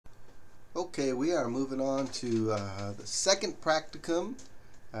Okay, we are moving on to the second practicum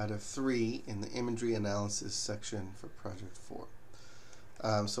out of 3 in the imagery analysis section for Project 4.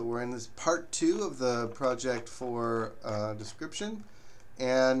 So we're in this part 2 of the Project 4 description,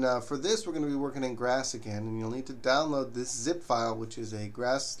 and for this we're going to be working in GRASS again, and you'll need to download this zip file, which is a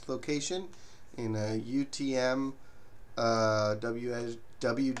GRASS location in a UTM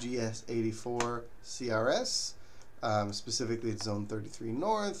WGS84 CRS. Specifically, it's Zone 33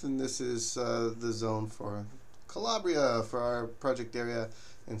 North, and this is the zone for Calabria for our project area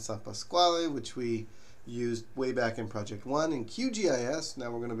in San Pasquale, which we used way back in Project 1 in QGIS.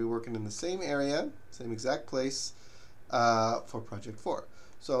 Now we're going to be working in the same area, same exact place for Project 4.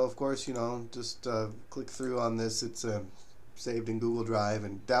 So, of course, you know, just click through on this. It's saved in Google Drive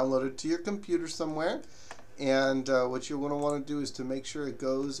and download it to your computer somewhere. And what you're going to want to do is to make sure it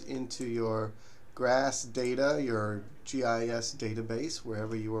goes into your GRASS data, your GIS database,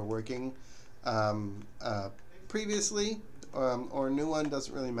 wherever you were working previously, or a new one,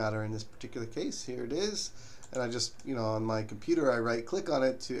 doesn't really matter in this particular case. Here it is, and I just, you know, on my computer I right click on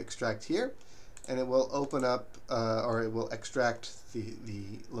it to extract here, and it will open up or it will extract the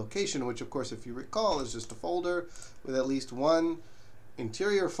location, which of course, if you recall, is just a folder with at least one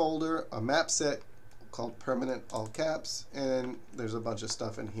interior folder, a map set called permanent, all caps, and there's a bunch of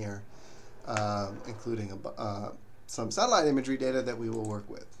stuff in here, including some satellite imagery data that we will work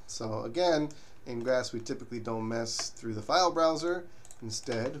with. So again, in GRASS we typically don't mess through the file browser.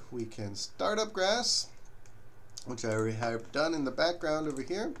 Instead, we can start up GRASS, which I already have done in the background over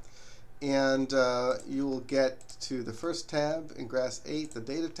here, and you will get to the first tab in GRASS 8, the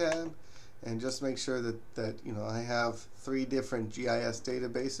data tab, and just make sure that you know, I have 3 different GIS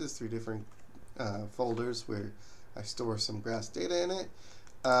databases, 3 different folders where I store some GRASS data in it.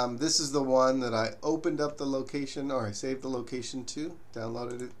 This is the one that I opened up the location, or I saved the location to,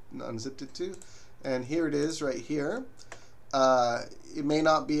 downloaded it, and unzipped it to, and here it is right here. It may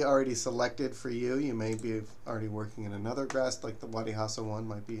not be already selected for you. You may be already working in another GRASS, like the Wadi Hassa one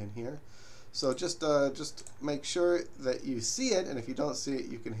might be in here. So just make sure that you see it, and if you don't see it,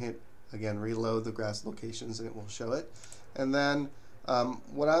 you can hit, again, reload the GRASS locations and it will show it. And then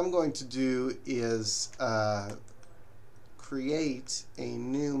what I'm going to do is create a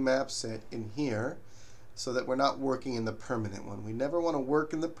new map set in here so that we're not working in the permanent one. We never want to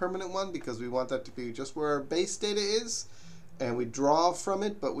work in the permanent one because we want that to be just where our base data is, and we draw from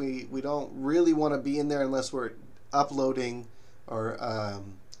it, but we don't really want to be in there unless we're uploading or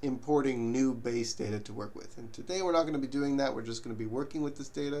importing new base data to work with. And today we're not going to be doing that. We're just going to be working with this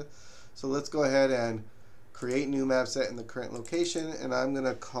data. So let's go ahead and create new map set in the current location, and I'm going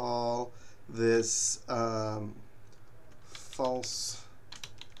to call this false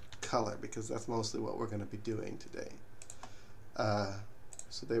color, because that's mostly what we're going to be doing today.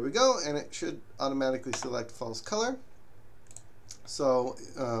 So there we go, and it should automatically select false color. So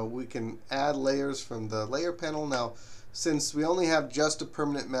we can add layers from the layer panel. Now, since we only have just a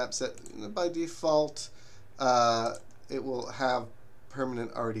permanent map set, by default it will have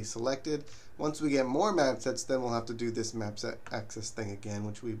permanent already selected. Once we get more map sets, then we'll have to do this map set access thing again,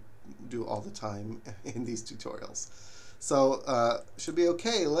 which we do all the time in these tutorials. So should be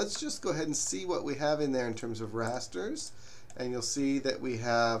okay. Let's just go ahead and see what we have in there in terms of rasters, and you'll see that we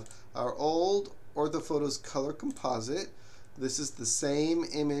have our old orthophotos color composite. This is the same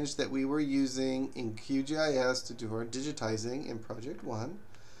image that we were using in QGIS to do our digitizing in Project 1.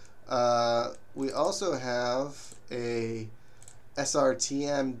 We also have a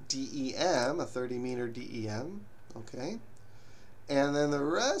SRTM DEM, a 30-meter DEM, okay? And then the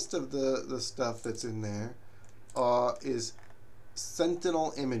rest of the stuff that's in there is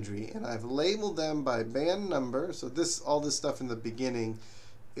sentinel imagery, and I've labeled them by band number. So all this stuff in the beginning,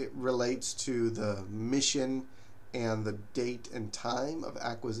 it relates to the mission and the date and time of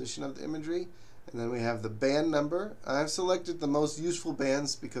acquisition of the imagery. And then we have the band number. I've selected the most useful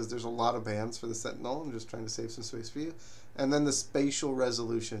bands because there's a lot of bands for the sentinel. I'm just trying to save some space for you. And then the spatial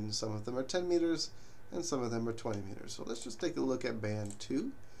resolution. Some of them are 10 meters and some of them are 20 meters. So let's just take a look at band 2,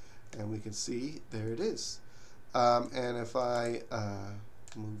 and we can see there it is. And if I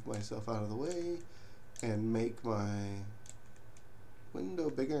move myself out of the way and make my window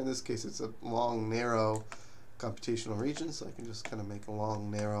bigger, in this case it's a long, narrow computational region, so I can just kind of make a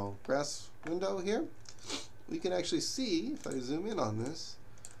long, narrow GRASS window here. We can actually see, if I zoom in on this,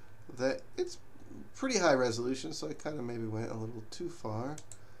 that it's pretty high resolution, so I kind of maybe went a little too far.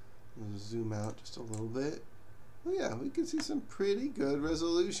 Zoom out just a little bit. Well, yeah, we can see some pretty good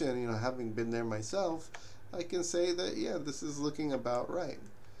resolution. You know, having been there myself, I can say that, yeah, this is looking about right.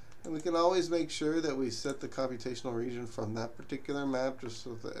 And we can always make sure that we set the computational region from that particular map just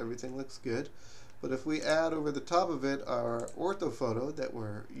so that everything looks good. But if we add over the top of it our orthophoto that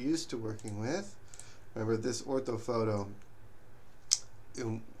we're used to working with, remember this orthophoto, it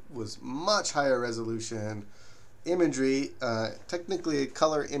was much higher resolution imagery, technically a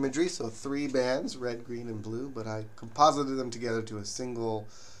color imagery, so 3 bands, red, green, and blue, but I composited them together to a single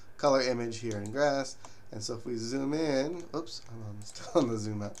color image here in grass. And so if we zoom in, oops, I'm still on the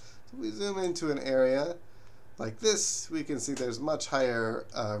zoom out. So if we zoom into an area like this, we can see there's much higher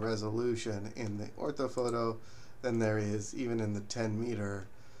resolution in the orthophoto than there is even in the 10-meter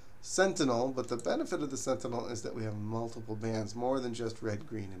Sentinel. But the benefit of the Sentinel is that we have multiple bands, more than just red,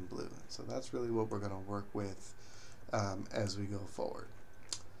 green, and blue. So that's really what we're going to work with as we go forward.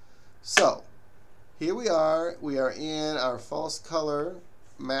 So here we are in our false color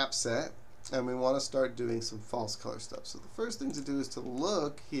map set, and we want to start doing some false color stuff. So the first thing to do is to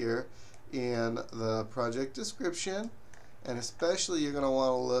look here in the project description, and especially you're going to want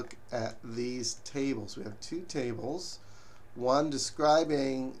to look at these tables. We have 2 tables, one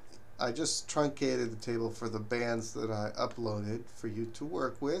describing, I just truncated the table for the bands that I uploaded for you to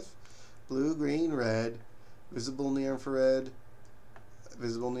work with: blue, green, red, visible near infrared,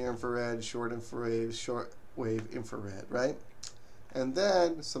 short infrared, short wave infrared, right? And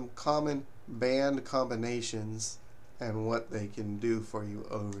then some common band combinations and what they can do for you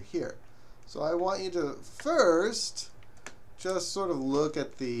over here. So I want you to first just sort of look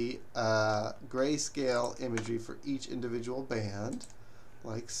at the grayscale imagery for each individual band,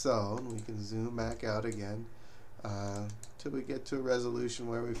 like so. And we can zoom back out again till we get to a resolution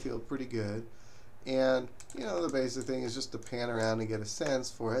where we feel pretty good. And you know, the basic thing is just to pan around and get a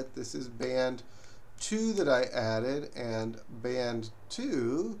sense for it. This is band 2 that I added, and band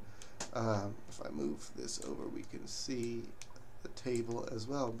 2, if I move this over, we can see the table as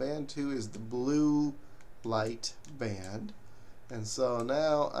well. Band 2 is the blue light band, and so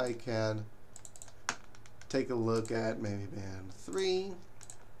now I can take a look at maybe band 3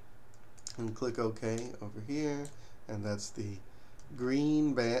 and click OK over here, and that's the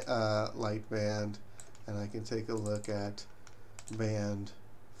green light band. And I can take a look at band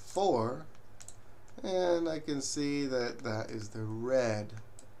 4, and I can see that that is the red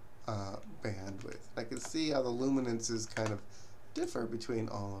bandwidth. I can see how the luminances kind of differ between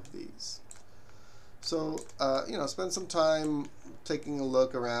all of these. So you know, spend some time taking a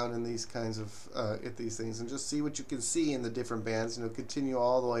look around in these kinds of at these things, and just see what you can see in the different bands. You know, continue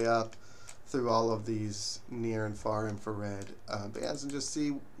all the way up through all of these near and far infrared bands, and just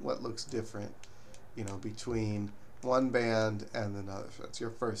see what looks different, you know, between one band and another. So that's your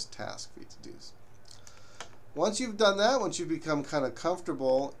first task for you to do. Once you've done that, once you become kind of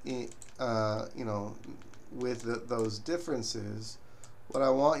comfortable in, you know, with those differences, what I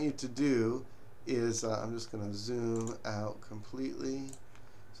want you to do is, I'm just going to zoom out completely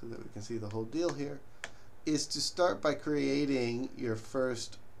so that we can see the whole deal here, is to start by creating your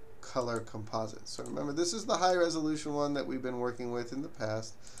first color composite. So remember, this is the high resolution one that we've been working with in the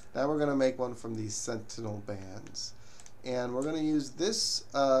past. Now we're going to make one from these Sentinel bands. And we're going to use this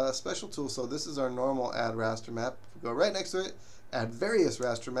special tool. So this is our normal add raster map. We go right next to it, add various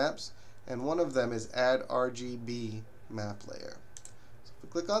raster maps, and one of them is add RGB map layer. So if we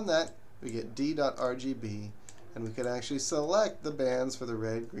click on that, we get d.rgb, and we can actually select the bands for the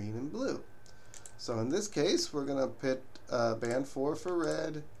red, green, and blue. So in this case, we're going to put band 4 for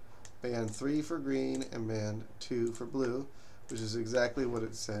red, band 3 for green, and band 2 for blue, which is exactly what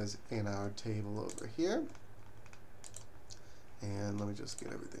it says in our table over here. And let me just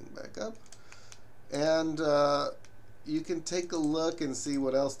get everything back up. And you can take a look and see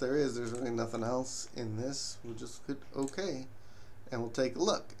what else there is. There's really nothing else in this. We'll just click OK, and we'll take a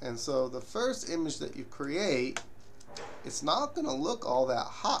look. And so the first image that you create, it's not going to look all that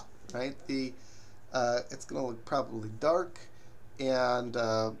hot, right? It's going to look probably dark, and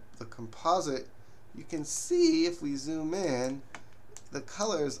the composite, you can see if we zoom in, the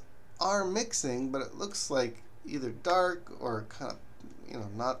colors are mixing, but it looks like either dark or kind of, you know,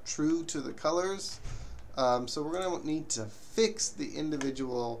 not true to the colors. So we're going to need to fix the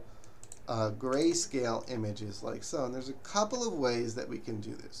individual grayscale images like so. And there's a couple of ways that we can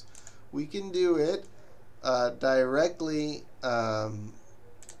do this. We can do it directly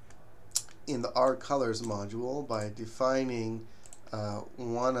in the R colors module by defining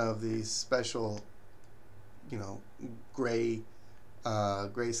one of these special, you know, grayscale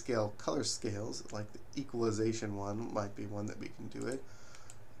color scales, like the equalization one might be one that we can do it.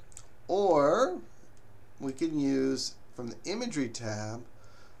 Or we can use from the imagery tab,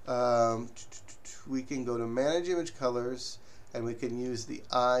 we can go to manage image colors, and we can use the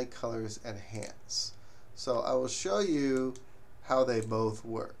eye colors enhance. So I will show you how they both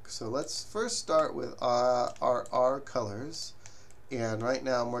work. So let's first start with our R colors, and right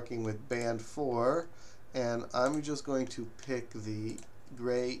now I'm working with band 4, and I'm just going to pick the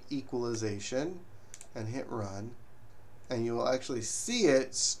gray equalization and hit run, and you will actually see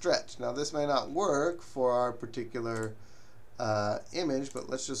it stretch. Now this may not work for our particular image, but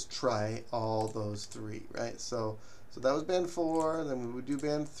let's just try all those three, right? So that was band 4, then we would do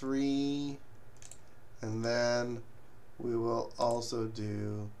band 3, and then we will also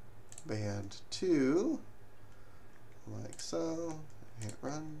do band 2, like so, hit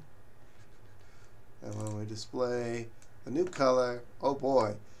run. And when we display the new color, oh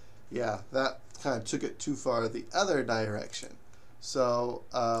boy, yeah, that kind of took it too far the other direction. So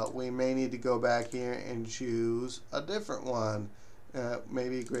we may need to go back here and choose a different one,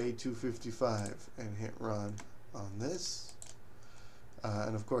 maybe grade 255, and hit run on this.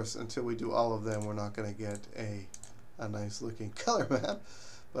 And of course, until we do all of them, we're not going to get a nice looking color map,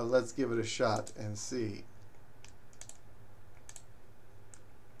 but let's give it a shot and see.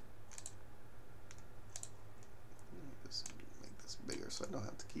 Just make this bigger so I don't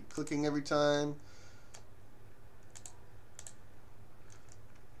have to keep clicking every time.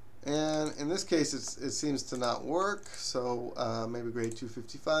 And in this case, it seems to not work, so maybe grade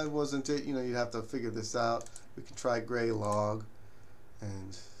 255 wasn't it. You know, you'd have to figure this out. We could try gray log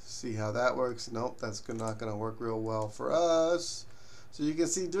and see how that works. Nope, that's not going to work real well for us. So you can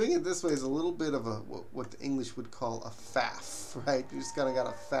see doing it this way is a little bit of a what the English would call a faff, right? You just kind of got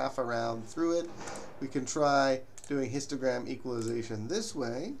to faff around through it. We can try doing histogram equalization this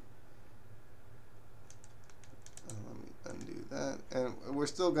way. Let me undo that, and we're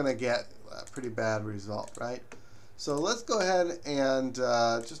still going to get a pretty bad result, right? So let's go ahead and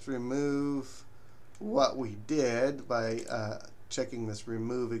just remove what we did by checking this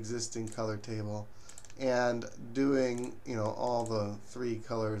remove existing color table and doing, you know, all the three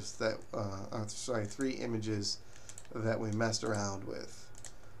colors that three images that we messed around with.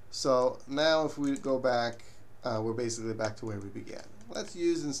 So now if we go back, we're basically back to where we began. Let's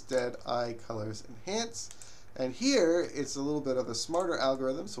use instead eye colors enhance, and here it's a little bit of a smarter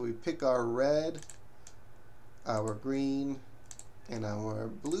algorithm. So we pick our red, our green, and our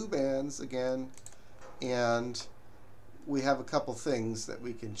blue bands again, and we have a couple things that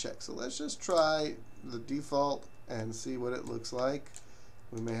we can check. So let's just try the default and see what it looks like.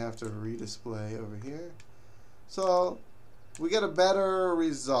 We may have to redisplay over here. So we get a better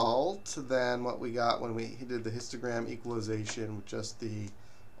result than what we got when we did the histogram equalization with just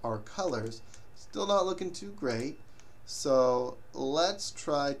our colors. Still not looking too great. So let's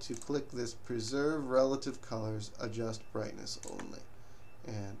try to click this preserve relative colors, adjust brightness only,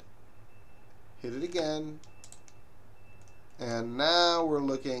 and hit it again. And now we're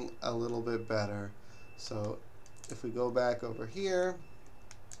looking a little bit better. So if we go back over here,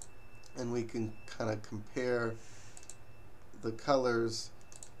 and we can kind of compare the colors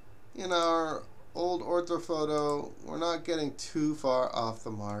in our old orthophoto, we're not getting too far off the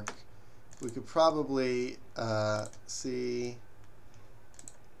mark. We could probably see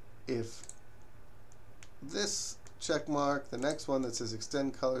if this check mark, the next one that says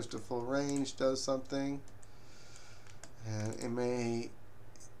extend colors to full range, does something. And it may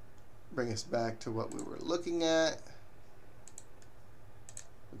bring us back to what we were looking at.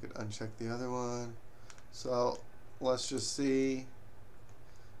 We could uncheck the other one. So let's just see.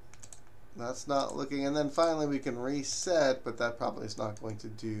 That's not looking. And then finally we can reset, but that probably is not going to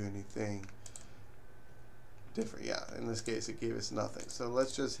do anything different. Yeah, in this case it gave us nothing. So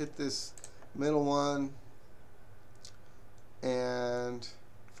let's just hit this middle one. And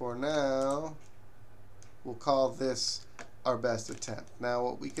for now, we'll call this our best attempt. Now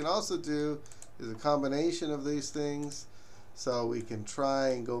what we can also do is a combination of these things. So we can try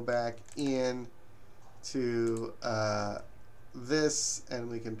and go back in to this, and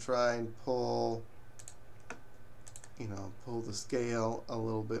we can try and pull, pull the scale a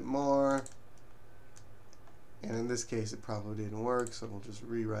little bit more. And in this case it probably didn't work, so we'll just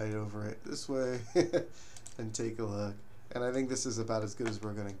rewrite over it this way and take a look. And I think this is about as good as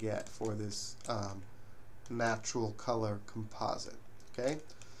we're going to get for this natural color composite. Okay,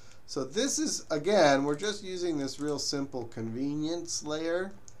 so this is, again, we're just using this real simple convenience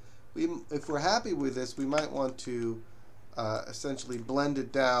layer. If we're happy with this, we might want to essentially blend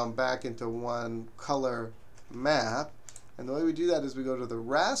it down back into one color map. And the way we do that is we go to the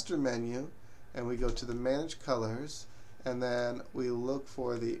raster menu and we go to the manage colors, and then we look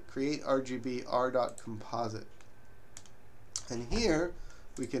for the create RGB r.composite. And here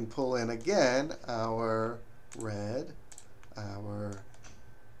we can pull in again our red, our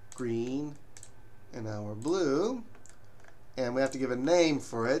green, and our blue. And we have to give a name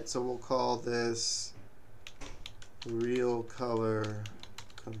for it, so we'll call this real color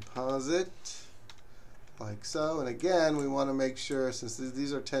composite, like so. And again, we want to make sure, since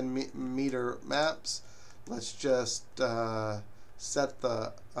these are 10-meter maps, let's just set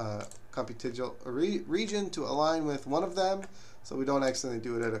the computational region to align with one of them, so we don't accidentally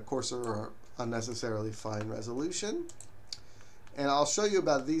do it at a coarser or unnecessarily fine resolution. And I'll show you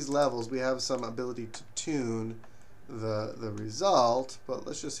about these levels. We have some ability to tune the result, but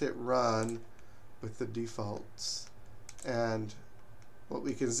let's just hit run with the defaults. And what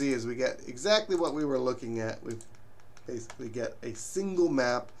we can see is we get exactly what we were looking at. We basically get a single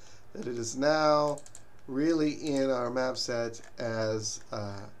map that it is now really in our map set as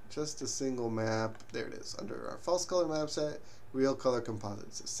just a single map. There it is, under our false color map set, real color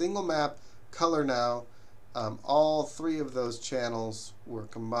composites. A single map, color now. All three of those channels were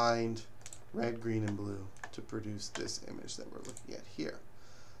combined, red, green, and blue, to produce this image that we're looking at here.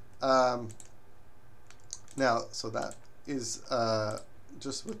 Now, so that is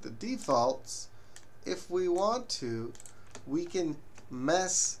just with the defaults. If we want to, we can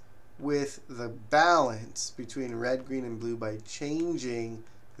mess with the balance between red, green, and blue by changing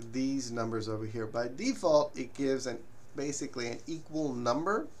these numbers over here. By default, it gives basically an equal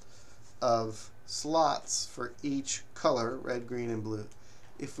number of slots for each color, red, green, and blue.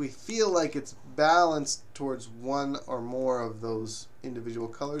 If we feel like it's balanced towards one or more of those individual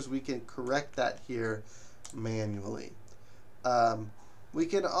colors, we can correct that here manually. We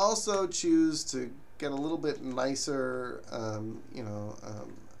can also choose to get a little bit nicer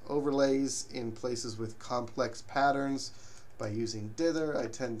overlays in places with complex patterns by using dither. I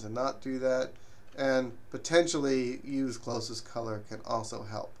tend to not do that. And potentially use closest color can also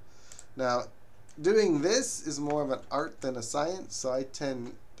help. Now, doing this is more of an art than a science, so I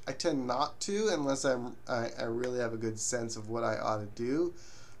tend not to unless I really have a good sense of what I ought to do.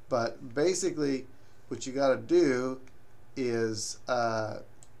 But basically, what you got to do is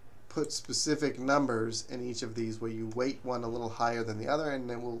put specific numbers in each of these where you weight one a little higher than the other, and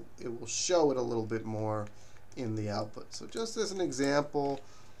then it will show it a little bit more in the output. So just as an example,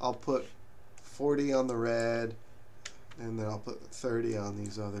 I'll put 40 on the red, and then I'll put 30 on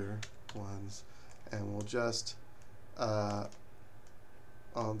these other ones, and we'll just on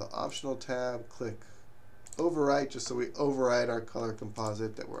the optional tab click overwrite, just so we override our color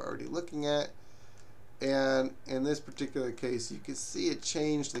composite that we're already looking at. And in this particular case, you can see it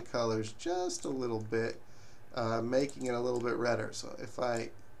changed the colors just a little bit, making it a little bit redder. So if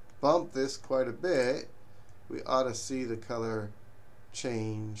I bump this quite a bit, we ought to see the color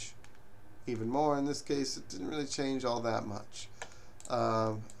change even more. In this case, it didn't really change all that much.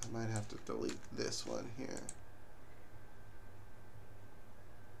 I might have to delete this one here.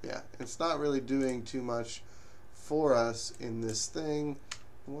 Yeah, it's not really doing too much for us in this thing.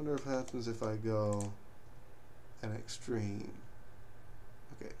 I wonder what happens if I go an extreme.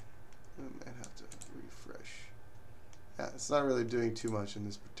 Okay, I might have to refresh. Yeah, it's not really doing too much in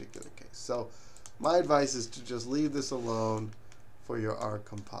this particular case. So my advice is to just leave this alone for your R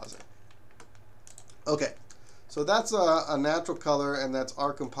composite. Okay, so that's a natural color, and that's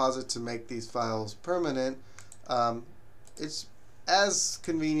R composite to make these files permanent. It's as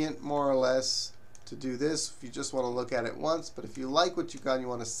convenient, more or less, to do this if you just want to look at it once. But if you like what you've got and you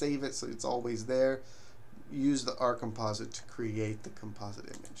want to save it so it's always there, use the R composite to create the composite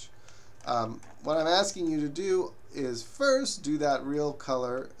image. What I'm asking you to do is first do that real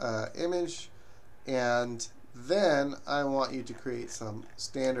color image, and then I want you to create some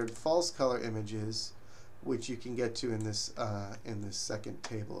standard false color images, which you can get to in this second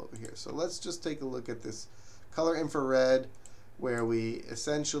table over here. So let's just take a look at this color infrared, where we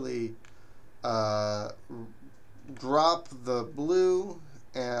essentially drop the blue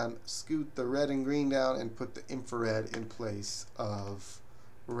and scoot the red and green down and put the infrared in place of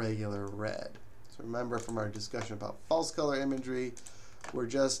regular red. So remember from our discussion about false color imagery, we're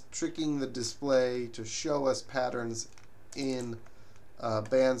just tricking the display to show us patterns in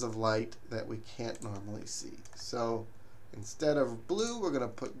bands of light that we can't normally see. So instead of blue, we're going to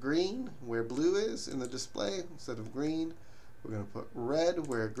put green where blue is in the display. Instead of green, we're going to put red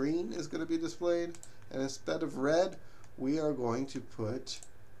where green is going to be displayed. And instead of red, we are going to put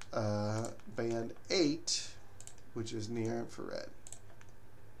band 8, which is near infrared.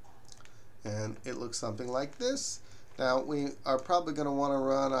 And it looks something like this. Now we are probably going to want to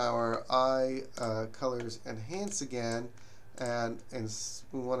run our eye colors enhance again, and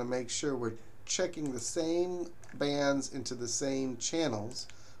we want to make sure we're checking the same bands into the same channels.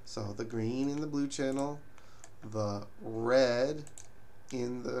 So the green in the blue channel, the red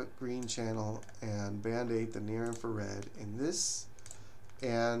in the green channel and band 8 the near infrared in this,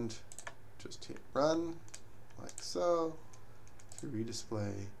 and just hit run like so to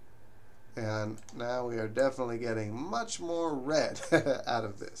redisplay. And now we are definitely getting much more red out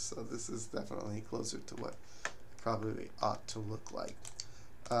of this. So this is definitely closer to what it probably ought to look like.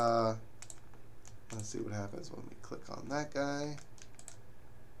 Let's see what happens when we click on that guy.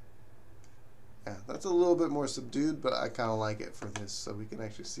 Yeah, that's a little bit more subdued, but I kind of like it for this, so we can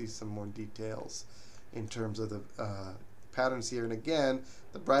actually see some more details in terms of the patterns here. And again,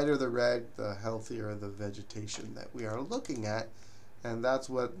 the brighter the red, the healthier the vegetation that we are looking at, and that's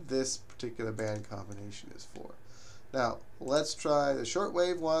what this particular band combination is for. Now, let's try the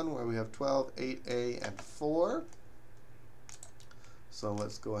shortwave one where we have 12, 8A, and 4. So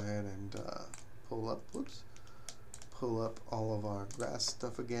let's go ahead and pull up all of our grass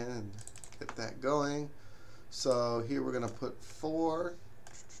stuff again and get that going. So here we're going to put 4,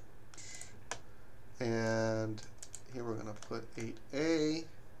 and here we're going to put 8A, there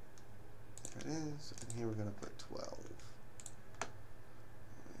it is, and here we're going to put 12.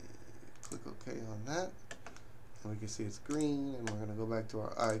 Click OK on that, and we can see it's green, and we're going to go back to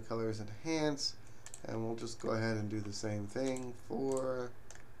our eye colors, enhance, and we'll just go ahead and do the same thing for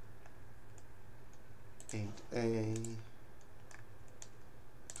 8A,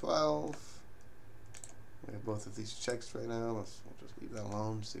 12. We have both of these checks right now. We'll just leave that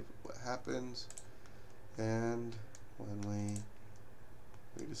alone, see what happens. And when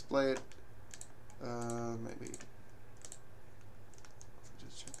we redisplay it, maybe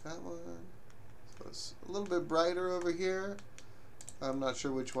just check that one. So it's a little bit brighter over here. I'm not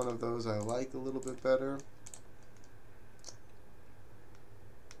sure which one of those I like a little bit better.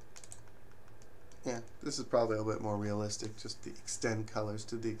 Yeah, this is probably a bit more realistic, just the extend colors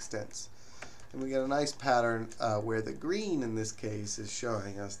to the extents. And we get a nice pattern where the green in this case is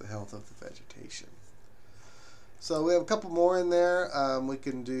showing us the health of the vegetation. So we have a couple more in there. We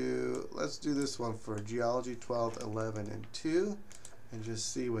can do, let's do this one for geology 12, 11, and 2, and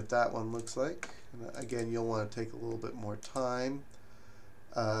just see what that one looks like. And again, you'll want to take a little bit more time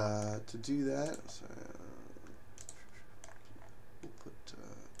to do that. So we'll put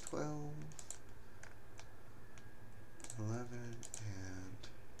 12, 11, and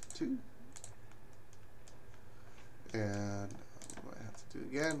 2. And I might have to do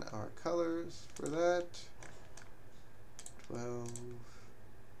again our colors for that. 12,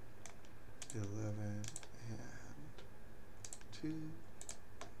 11, and 2.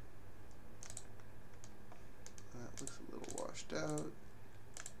 That looks a little washed out.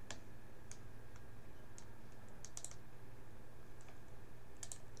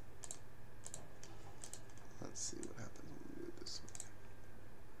 Let's see what happens when we do it this way.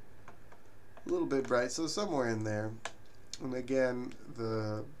 A little bit bright, so somewhere in there. And again,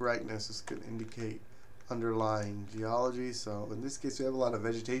 the brightness is going to indicate underlying geology. So in this case, we have a lot of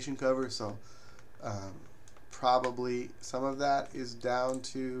vegetation cover, so probably some of that is down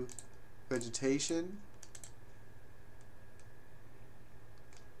to vegetation.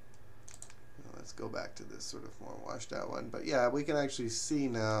 Now let's go back to this sort of more washed out one. But yeah, we can actually see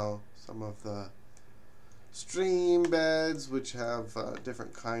now some of the stream beds which have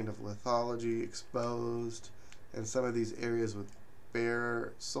different kind of lithology exposed, and some of these areas with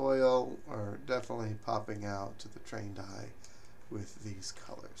bare soil are definitely popping out to the trained eye with these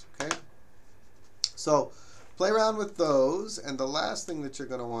colors. Okay, so play around with those, and the last thing that you're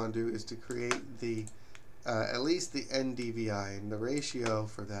going to want to do is to create the at least the NDVI, and the ratio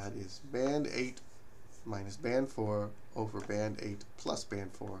for that is band 8 minus band 4 over band 8 plus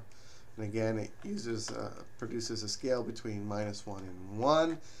band 4. And again, it uses produces a scale between -1 and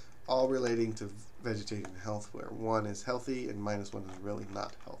 1, all relating to vegetation health, where 1 is healthy and -1 is really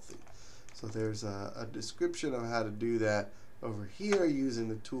not healthy. So there's a description of how to do that over here using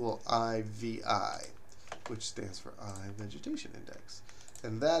the tool IVI, which stands for Eye Vegetation Index.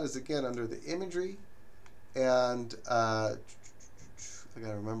 And that is again under the imagery, and I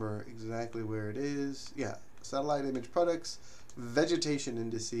gotta remember exactly where it is. Yeah, satellite image products, vegetation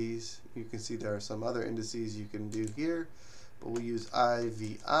indices. You can see there are some other indices you can do here, but we'll use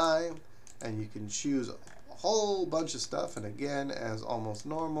IVI, and you can choose a whole bunch of stuff. And again, as almost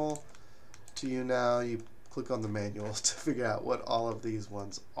normal to you now, you click on the manuals to figure out what all of these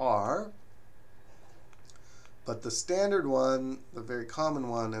ones are. But the standard one, the very common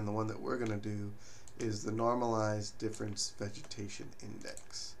one, and the one that we're going to do is the normalized difference vegetation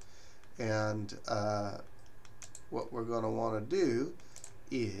index. And what we're going to want to do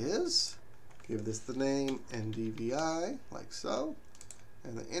is give this the name NDVI, like so.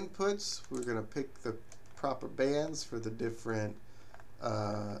 And the inputs, we're going to pick the proper bands for the different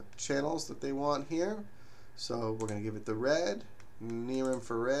channels that they want here. So we're going to give it the red. Near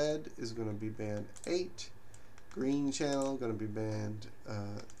infrared is going to be band 8. Green channel going to be band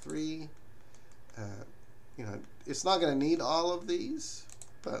 3. You know, it's not going to need all of these,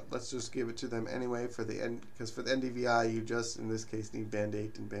 but let's just give it to them anyway for the end, because for the NDVI you just in this case need band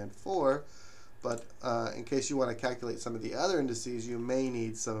 8 and band 4. But in case you want to calculate some of the other indices, you may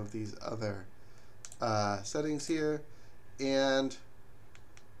need some of these other settings here, and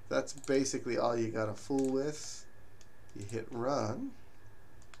that's basically all you got to fool with. You hit run,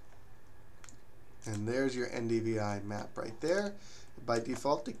 and there's your NDVI map right there. By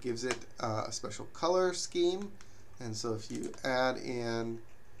default, it gives it a special color scheme, and so if you add in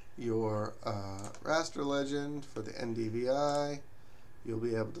your raster legend for the NDVI, you'll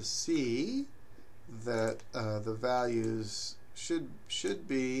be able to see that the values should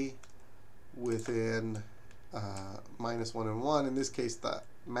be within -1 and 1. In this case, the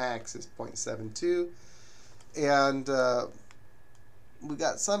max is 0.72, and we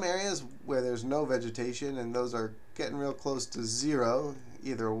got some areas where there's no vegetation, and those are getting real close to 0,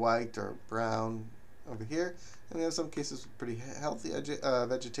 either white or brown over here. And we have some cases with pretty healthy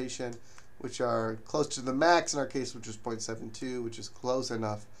vegetation, which are close to the max in our case, which is 0.72, which is close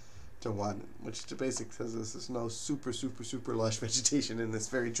enough to 1, which basically says there's no super lush vegetation in this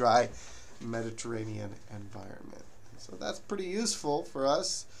very dry Mediterranean environment. So that's pretty useful for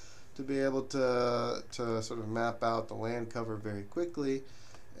us to be able to sort of map out the land cover very quickly.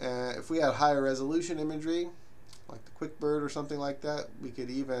 If we had higher resolution imagery, like the QuickBird or something like that, we could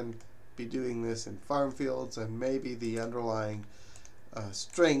even be doing this in farm fields, and maybe the underlying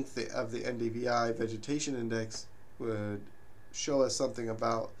strength of the NDVI vegetation index would show us something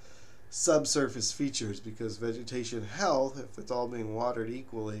about subsurface features, because vegetation health, if it's all being watered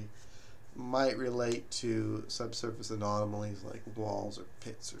equally, might relate to subsurface anomalies like walls or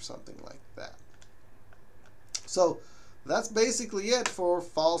pits or something like that. So that's basically it for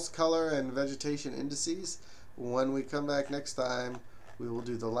false color and vegetation indices. When we come back next time, we will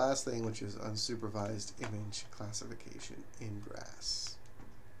do the last thing, which is unsupervised image classification in grass.